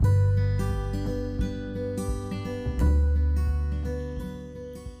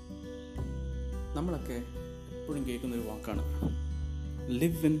നമ്മളൊക്കെ എപ്പോഴും കേൾക്കുന്നൊരു വാക്കാണ്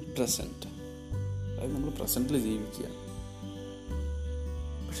ലിവ് ഇൻ പ്രസൻറ്റ്. അതായത് നമ്മൾ പ്രസൻറ്റിൽ ജീവിക്കുക.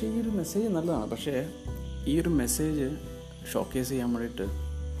 പക്ഷേ ഈ ഒരു മെസ്സേജ് നല്ലതാണ്. പക്ഷേ ഈ ഒരു മെസ്സേജ് ഷോക്കേസ് ചെയ്യാൻ വേണ്ടിയിട്ട്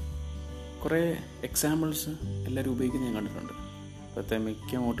കുറേ എക്സാമ്പിൾസ് എല്ലാവരും ഉപയോഗിക്കുന്നത് ഞാൻ കണ്ടിട്ടുണ്ട്. ഇപ്പോഴത്തെ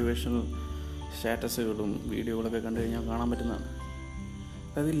മിക്ക മോട്ടിവേഷണൽ സ്റ്റാറ്റസുകളും വീഡിയോകളൊക്കെ കണ്ടു കഴിഞ്ഞാൽ കാണാൻ പറ്റുന്നതാണ്.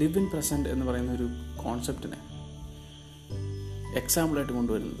 അതായത് ലിവ് ഇൻ പ്രസൻറ്റ് എന്ന് പറയുന്ന ഒരു കോൺസെപ്റ്റിനെ എക്സാമ്പിളായിട്ട്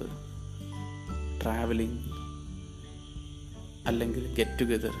കൊണ്ടുവരുന്നത് ട്രാവലിംഗ്, അല്ലെങ്കിൽ ഗെറ്റ്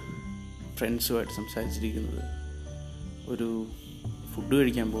ടുഗെദർ, ഫ്രണ്ട്സുമായിട്ട് സംസാരിച്ചിരിക്കുന്നത്, ഒരു ഫുഡ്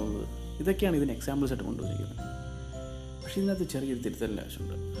കഴിക്കാൻ പോകുന്നത്, ഇതൊക്കെയാണ് ഇതിന് എക്സാമ്പിൾസായിട്ട് കൊണ്ടുവന്നിരിക്കുന്നത്. പക്ഷേ ഇതിനകത്ത് ചെറിയൊരു തിരുത്തലിൻ്റെ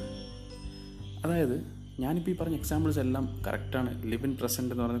ആവശ്യമുണ്ട്. അതായത് ഞാനിപ്പോൾ ഈ പറഞ്ഞ എക്സാമ്പിൾസ് എല്ലാം കറക്റ്റാണ്. ലിവ് ഇൻ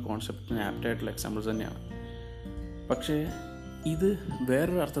പ്രസൻറ്റ് എന്ന് പറയുന്ന കോൺസെപ്റ്റിന് ആപ്റ്റായിട്ടുള്ള എക്സാമ്പിൾസ് തന്നെയാണ്. പക്ഷേ ഇത്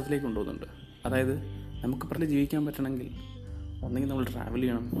വേറൊരു അർത്ഥത്തിലേക്ക് കൊണ്ടുപോകുന്നുണ്ട്. അതായത് നമുക്ക് പറഞ്ഞ് ജീവിക്കാൻ പറ്റണമെങ്കിൽ ഒന്നെങ്കിൽ നമ്മൾ ട്രാവൽ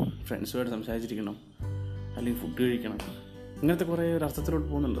ചെയ്യണം, ഫ്രണ്ട്സുമായിട്ട് സംസാരിച്ചിരിക്കണം, അല്ലെങ്കിൽ ഫുഡ് കഴിക്കണം, ഇങ്ങനത്തെ കുറേ ഒരു അർത്ഥത്തിലോട്ട്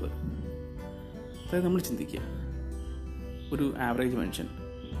പോകുന്നുള്ളത്. അതായത് നമ്മൾ ചിന്തിക്കുക, ഒരു ആവറേജ് മനുഷ്യൻ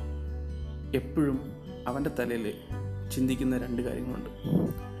എപ്പോഴും അവൻ്റെ തലയിൽ ചിന്തിക്കുന്ന രണ്ട് കാര്യങ്ങളുണ്ട്.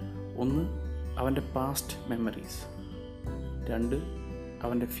 ഒന്ന് അവൻ്റെ പാസ്റ്റ് മെമ്മറീസ്, രണ്ട്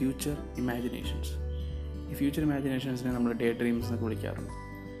അവൻ്റെ ഫ്യൂച്ചർ ഇമാജിനേഷൻസ്. ഈ ഫ്യൂച്ചർ ഇമാജിനേഷൻസിനെ നമ്മൾ ഡേ ഡ്രീംസ് എന്നൊക്കെ വിളിക്കാറുണ്ട്.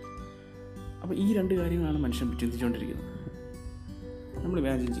 അപ്പോൾ ഈ രണ്ട് കാര്യങ്ങളാണ് മനുഷ്യൻ ചിന്തിച്ചുകൊണ്ടിരിക്കുന്നത്. നമ്മൾ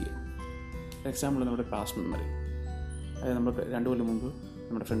ഇമാജിൻ ചെയ്യുക. എക്സാമ്പിൾ നമ്മുടെ പാസ്റ്റ് മെമ്മറി. അതായത് നമ്മൾ 2 കൊല്ലം മുമ്പ്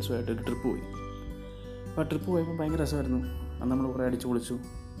നമ്മുടെ ഫ്രണ്ട്സുമായിട്ട് ഒരു ട്രിപ്പ് പോയി. അപ്പോൾ ആ ട്രിപ്പ് പോയപ്പോൾ ഭയങ്കര രസമായിരുന്നു. അന്ന് നമ്മൾ കുറേ അടിച്ചു പൊളിച്ചു.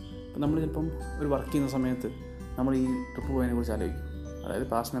 അപ്പോൾ നമ്മൾ ചിലപ്പം ഒരു വർക്ക് ചെയ്യുന്ന സമയത്ത് നമ്മൾ ഈ ട്രിപ്പ് പോയതിനെക്കുറിച്ച് ആലോചിക്കും. അതായത്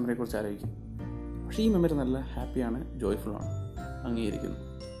പാസ്റ്റ് മെമ്മറിയെക്കുറിച്ച് ആലോചിക്കും. പക്ഷേ ഈ മെമ്മറി നല്ല ഹാപ്പിയാണ്, ജോയ്ഫുള്ളാണ്, അംഗീകരിക്കുന്നു.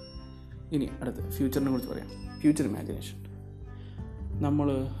 ഇനി അടുത്ത് ഫ്യൂച്ചറിനെ കുറിച്ച് പറയാം. Future imagination. നമ്മൾ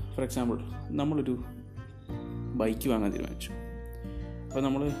ഫോർ എക്സാമ്പിൾ നമ്മളൊരു ബൈക്ക് വാങ്ങാൻ തീരുമാനിച്ചു. അപ്പോൾ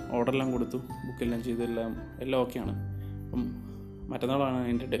നമ്മൾ ഓർഡറെല്ലാം കൊടുത്തു, ബുക്കെല്ലാം ചെയ്തു, എല്ലാം ഓക്കെയാണ്. അപ്പം മറ്റന്നാളാണ്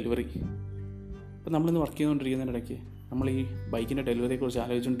അതിൻ്റെ ഡെലിവറി. അപ്പോൾ നമ്മളിന്ന് വർക്ക് ചെയ്തുകൊണ്ടിരിക്കുന്നതിനിടയ്ക്ക് നമ്മൾ ഈ ബൈക്കിൻ്റെ ഡെലിവറിയെക്കുറിച്ച്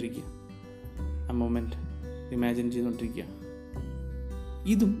ആലോചിച്ചുകൊണ്ടിരിക്കുക, ആ മൊമെൻറ്റ് ഇമാജിൻ ചെയ്തുകൊണ്ടിരിക്കുക.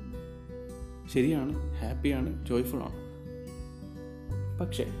 ഇതും ശരിയാണ്, ഹാപ്പിയാണ്, ജോയ്ഫുള്ളാണ്.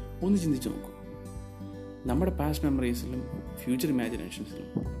 പക്ഷേ ഒന്ന് ചിന്തിച്ച് നോക്കൂ, നമ്മുടെ പാസ്റ്റ് മെമ്മറീസിലും ഫ്യൂച്ചർ ഇമാജിനേഷൻസിലും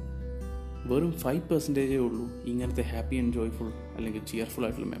വെറും 5% ഉള്ളൂ ഇങ്ങനത്തെ ഹാപ്പി ആൻഡ് ജോയ്ഫുൾ അല്ലെങ്കിൽ ചിയർഫുൾ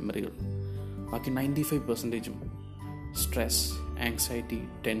ആയിട്ടുള്ള മെമ്മറികൾ. ബാക്കി 95% സ്ട്രെസ്, ആങ്സൈറ്റി,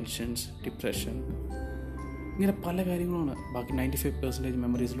 ടെൻഷൻസ്, ഡിപ്രഷൻ, ഇങ്ങനെ പല കാര്യങ്ങളുമാണ് ബാക്കി 95%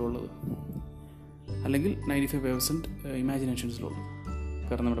 മെമ്മറീസിലുള്ളത്, അല്ലെങ്കിൽ 95% ഇമാജിനേഷൻസിലുള്ളത്.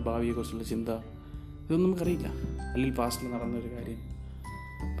 കാരണം നമ്മുടെ ഭാവിയെക്കുറിച്ചുള്ള ചിന്ത, ഇതൊന്നും നമുക്കറിയില്ല. അല്ലെങ്കിൽ പാസ്റ്റിൽ നടന്നൊരു കാര്യം,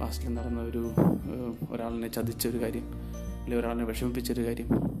 പാസ്റ്റിൽ നടന്ന ഒരാളിനെ ചതിച്ചൊരു കാര്യം, അല്ലെങ്കിൽ ഒരാളിനെ വിഷമിപ്പിച്ചൊരു കാര്യം,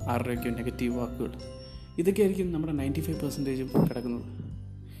 ആരുടെയൊക്കെയോ നെഗറ്റീവ് വാക്കുകൾ, ഇതൊക്കെ ആയിരിക്കും നമ്മുടെ 95% കിടക്കുന്നത്.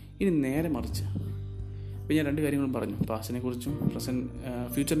 ഇനി നേരെ മറിച്ച്, ഇപ്പോൾ ഞാൻ 2 കാര്യങ്ങളും പറഞ്ഞു, പാസ്റ്റിനെ കുറിച്ചും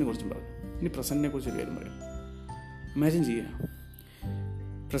ഫ്യൂച്ചറിനെ കുറിച്ചും പറഞ്ഞു. ഇനി പ്രസൻറ്റിനെ കുറിച്ചൊരു കാര്യം പറയാം. ഇമാജിൻ ചെയ്യുക,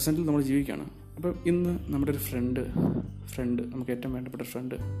 പ്രസൻറ്റിൽ നമ്മൾ ജീവിക്കുകയാണ്. അപ്പോൾ ഇന്ന് നമ്മുടെ ഒരു ഫ്രണ്ട് നമുക്ക് ഏറ്റവും വേണ്ടപ്പെട്ട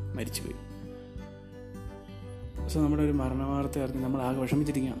ഫ്രണ്ട് മരിച്ചുപോയി. സോ നമ്മുടെ ഒരു മരണ വാർത്ത അറിഞ്ഞ് നമ്മൾ ആകെ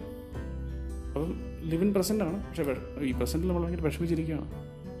വിഷമിച്ചിരിക്കുകയാണ്. അപ്പം ലിവ് ഇൻ പ്രസൻ്റ് ആണ്, പക്ഷേ ഈ പ്രസൻറ്റിൽ നമ്മൾ ഭയങ്കര വിഷമിച്ചിരിക്കുകയാണ്.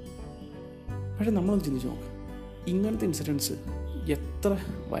 പക്ഷേ നമ്മളൊന്ന് ചിന്തിച്ച് നോക്ക്, ഇങ്ങനത്തെ ഇൻസിഡൻസ് എത്ര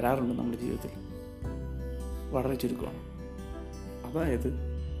വരാറുണ്ട് നമ്മുടെ ജീവിതത്തിൽ? വളരെ ചുരുക്കമാണ്. അതായത്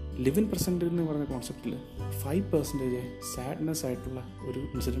ലിവ് ഇൻ പ്രസൻറ്റ് എന്ന് പറയുന്ന കോൺസെപ്റ്റിൽ 5% സാഡ്നെസ് ആയിട്ടുള്ള ഒരു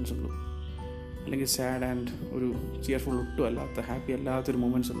ഇൻസിഡൻസ് ഉള്ളൂ, അല്ലെങ്കിൽ സാഡ് ആൻഡ് ഒരു ചിയർഫുൾ ഒട്ടും അല്ലാത്ത, ഹാപ്പി അല്ലാത്തൊരു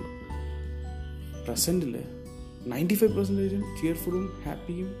മൂമെൻറ്റ്സ് ഉള്ളൂ. പ്രസൻറ്റിൽ 95% ചിയർഫുള്ളും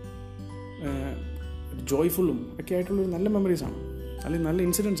ഹാപ്പിയും ജോയ്ഫുള്ളും ഒക്കെ ആയിട്ടുള്ളൊരു നല്ല മെമ്മറീസാണ്, അല്ലെങ്കിൽ നല്ല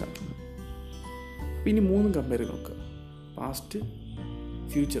ഇൻസിഡൻസാണ്. അപ്പോൾ ഇനി 3 കമ്പയർ ചെയ്ത് നോക്കുക. പാസ്റ്റ്,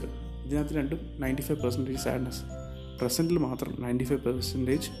 ഫ്യൂച്ചർ, ഇതിനകത്ത് രണ്ടും 95% സാഡ്നെസ്. പ്രസൻറ്റിൽ മാത്രം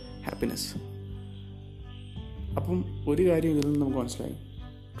 95% ഹാപ്പിനെസ്. അപ്പം ഒരു കാര്യം ഇതിൽ നിന്ന് നമുക്ക് മനസ്സിലായി,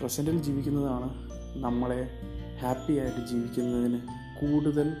 പ്രസൻറ്റിൽ ജീവിക്കുന്നതാണ് നമ്മളെ ഹാപ്പി ആയിട്ട് ജീവിക്കുന്നതിന്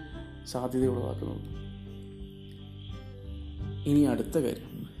കൂടുതൽ സാധ്യത ഉളവാക്കുന്നത്. ഇനി അടുത്ത കാര്യം,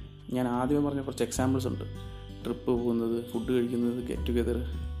 ഞാൻ ആദ്യമേ പറഞ്ഞ കുറച്ച് എക്സാമ്പിൾസ് ഉണ്ട്. ട്രിപ്പ് പോകുന്നത്, ഫുഡ് കഴിക്കുന്നത്, ഗെറ്റ് ടുഗെദർ,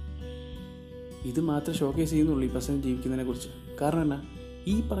 ഇത് മാത്രമേ ഷോക്കേസ് ചെയ്യുന്നുള്ളൂ ഈ പ്രസൻറ്റ് ജീവിക്കുന്നതിനെ കുറിച്ച്. കാരണം എന്നാ,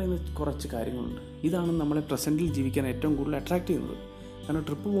 ഈ പറയുന്ന കുറച്ച് കാര്യങ്ങളുണ്ട്, ഇതാണ് നമ്മളെ പ്രസൻറ്റിൽ ജീവിക്കാൻ ഏറ്റവും കൂടുതൽ അട്രാക്റ്റ് ചെയ്യുന്നത്. കാരണം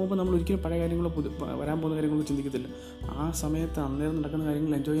ട്രിപ്പ് പോകുമ്പോൾ നമ്മൾ ഒരിക്കലും പഴയ കാര്യങ്ങളോ വരാൻ പോകുന്ന കാര്യങ്ങളോ ചിന്തിക്കത്തില്ല. ആ സമയത്ത് അന്നേരം നടക്കുന്ന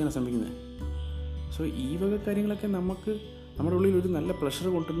കാര്യങ്ങൾ എൻജോയ് ചെയ്യാനാണ് ശ്രമിക്കുന്നത്. സോ ഈ വക കാര്യങ്ങളൊക്കെ നമുക്ക് നമ്മുടെ ഉള്ളിൽ ഒരു നല്ല പ്ലഷർ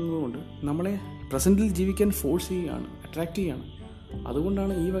കൊണ്ടുവരുന്നതുകൊണ്ട് നമ്മളെ പ്രസൻറ്റിൽ ജീവിക്കാൻ ഫോഴ്സ് ചെയ്യുകയാണ്, അട്രാക്റ്റ് ചെയ്യുകയാണ്.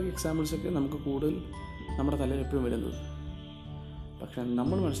 അതുകൊണ്ടാണ് ഈ വക എക്സാമ്പിൾസൊക്കെ നമുക്ക് കൂടുതൽ നമ്മുടെ തലയിൽ എപ്പോഴും വരുന്നത്. പക്ഷേ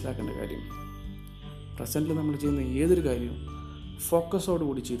നമ്മൾ മനസ്സിലാക്കേണ്ട കാര്യം, പ്രസൻറ്റിൽ നമ്മൾ ചെയ്യുന്ന ഏതൊരു കാര്യവും ഫോക്കസോട്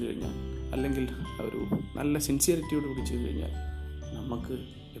കൂടി ചെയ്തു കഴിഞ്ഞാൽ അല്ലെങ്കിൽ ഒരു നല്ല സിൻസിയറിറ്റിയോട് കൂടി ചെയ്ത് കഴിഞ്ഞാൽ നമുക്ക്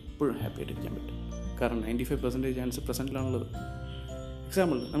എപ്പോഴും ഹാപ്പി ആയിട്ടിരിക്കാൻ പറ്റും. കാരണം 95% ചാൻസ് പ്രസൻറ്റിലാണുള്ളത്.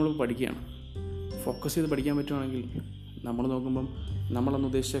 എക്സാമ്പിൾ, നമ്മളിപ്പോൾ പഠിക്കുകയാണ്, ഫോക്കസ് ചെയ്ത് പഠിക്കാൻ പറ്റുവാണെങ്കിൽ നമ്മൾ നോക്കുമ്പം നമ്മളന്ന്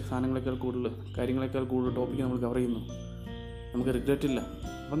ഉദ്ദേശിച്ച സാധനങ്ങളെക്കാൾ കൂടുതൽ, കാര്യങ്ങളെക്കാൾ കൂടുതൽ ടോപ്പിക്ക് നമ്മൾ കവർ ചെയ്യുന്നു, നമുക്ക് റിഗ്രറ്റ് ഇല്ല.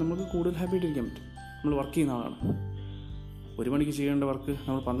 അപ്പം നമുക്ക് കൂടുതൽ ഹാപ്പി ആയിട്ടിരിക്കാൻ പറ്റും. നമ്മൾ വർക്ക് ചെയ്യുന്ന ആളാണ്, 1 മണിക്ക് ചെയ്യേണ്ട വർക്ക്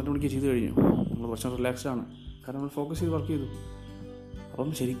നമ്മൾ 12 മണിക്ക് ചെയ്ത് കഴിഞ്ഞു, നമ്മൾ കുറച്ചും റിലാക്സ്ഡ് ആണ്, കാരണം നമ്മൾ ഫോക്കസ് ചെയ്ത് വർക്ക് ചെയ്തു. അപ്പം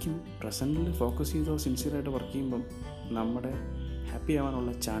ശരിക്കും പ്രസൻറ്റിൽ ഫോക്കസ് ചെയ്തോ സിൻസിയറായിട്ട് വർക്ക് ചെയ്യുമ്പം നമ്മുടെ ഹാപ്പി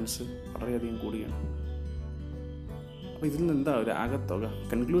ആവാനുള്ള ചാൻസ് വളരെയധികം കൂടുകയാണ്. അപ്പോൾ ഇതിൽ നിന്ന് എന്താ ഒരു ആകത്തുക,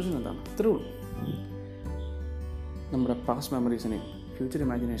 കൺക്ലൂഷൻ എന്താണ്? ഇത്രേ ഉള്ളൂ. നമ്മുടെ പാസ്റ്റ് മെമ്മറീസിനെയും ഫ്യൂച്ചർ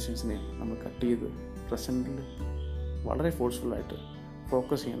ഇമാജിനേഷൻസിനെയും നമ്മൾ കട്ട് ചെയ്ത് പ്രസൻറ്റിൽ വളരെ ഫോഴ്സ്ഫുള്ളായിട്ട്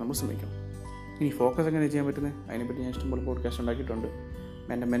ഫോക്കസ് ചെയ്യാൻ നമ്മൾ ശ്രമിക്കണം. ഇനി ഫോക്കസ് എങ്ങനെ ചെയ്യാൻ പറ്റുന്നത്, അതിനെപ്പറ്റി ഞാൻ ഇഷ്ടംപോലെ പോഡ്കാസ്റ്റ് ഉണ്ടാക്കിയിട്ടുണ്ട്.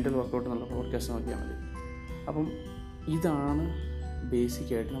 എൻ്റെ മെൻ്റൽ വർക്കൗട്ട് എന്നുള്ള പോഡ്കാസ്റ്റ് നോക്കിയാൽ മതി. അപ്പം ഇതാണ്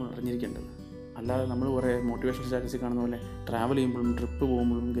ബേസിക്കായിട്ട് നമ്മൾ അറിഞ്ഞിരിക്കേണ്ടത്. അല്ലാതെ നമ്മൾ കുറേ മോട്ടിവേഷൻ സ്റ്റാറ്റസിൽ കാണുന്ന പോലെ ട്രാവൽ ചെയ്യുമ്പോഴും ട്രിപ്പ്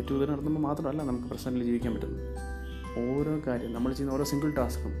പോകുമ്പോഴും ഗെറ്റ് ടുഗദർ നടത്തുമ്പോൾ മാത്രമല്ല നമുക്ക് പ്രസൻറ്റിൽ ജീവിക്കാൻ പറ്റുന്നത്. ഓരോ കാര്യം നമ്മൾ ചെയ്യുന്ന ഓരോ സിംഗിൾ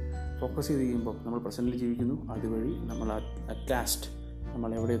ടാസ്കും ഫോക്കസ് ചെയ്ത് ചെയ്യുമ്പോൾ നമ്മൾ പ്രസൻറ്റിൽ ജീവിക്കുന്നു. അതുവഴി നമ്മൾ അറ്റ് ലാസ്റ്റ്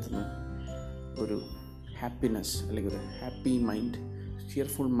നമ്മൾ എവിടെ എത്തുന്നു, ഒരു ഹാപ്പിനെസ് അല്ലെങ്കിൽ ഒരു ഹാപ്പി മൈൻഡ്,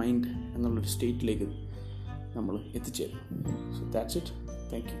 ചിയർഫുൾ മൈൻഡ് എന്നുള്ളൊരു സ്റ്റേറ്റിലേക്ക് നമ്മൾ എത്തിച്ചേരും. So that's it.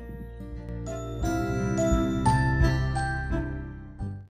 Thank U.